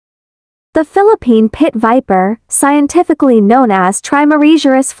The Philippine pit viper, scientifically known as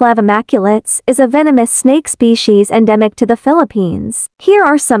Trimeresurus flavimaculates, is a venomous snake species endemic to the Philippines. Here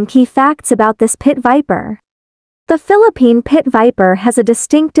are some key facts about this pit viper. The Philippine pit viper has a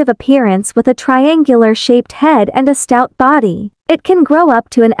distinctive appearance with a triangular-shaped head and a stout body. It can grow up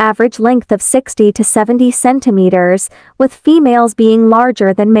to an average length of 60 to 70 centimeters, with females being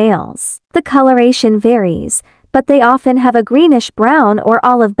larger than males. The coloration varies, but they often have a greenish-brown or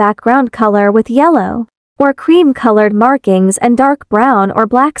olive background color with yellow or cream-colored markings and dark brown or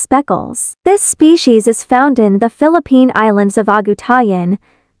black speckles. This species is found in the Philippine islands of Agutayan,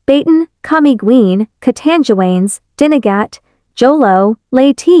 Baton, Camiguin, Catanduanes, Dinagat, Jolo,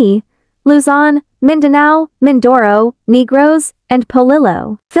 Leyte, Luzon, Mindanao, Mindoro, Negros, and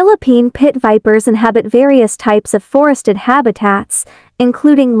Polillo. Philippine pit vipers inhabit various types of forested habitats,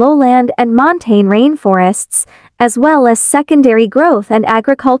 including lowland and montane rainforests, as well as secondary growth and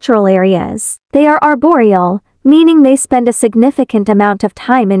agricultural areas. They are arboreal, meaning they spend a significant amount of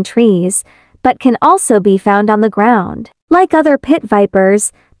time in trees, but can also be found on the ground. Like other pit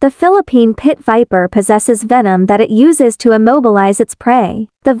vipers, the Philippine pit viper possesses venom that it uses to immobilize its prey.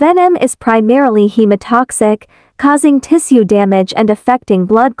 The venom is primarily hemotoxic, causing tissue damage and affecting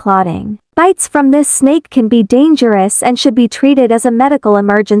blood clotting. Bites from this snake can be dangerous and should be treated as a medical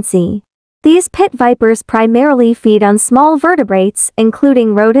emergency. These pit vipers primarily feed on small vertebrates,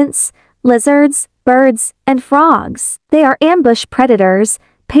 including rodents, lizards, birds, and frogs. They are ambush predators,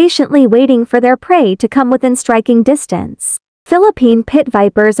 patiently waiting for their prey to come within striking distance. Philippine pit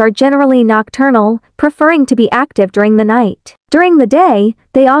vipers are generally nocturnal, preferring to be active during the night. During the day,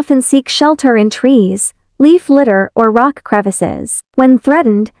 they often seek shelter in trees, leaf litter, or rock crevices. When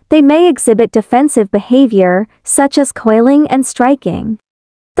threatened, they may exhibit defensive behavior, such as coiling and striking.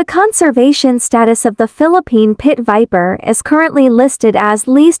 The conservation status of the Philippine pit viper is currently listed as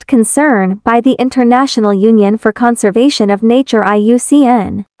least concern by the International Union for Conservation of Nature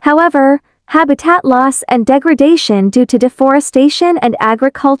IUCN. However, habitat loss and degradation due to deforestation and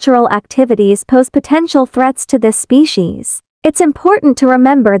agricultural activities pose potential threats to this species. It's important to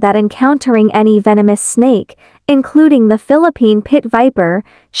remember that encountering any venomous snake, including the Philippine pit viper,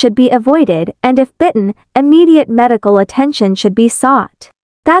 should be avoided, and if bitten, immediate medical attention should be sought.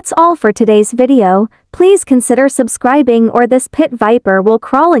 That's all for today's video. Please consider subscribing or this pit viper will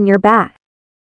crawl in your back.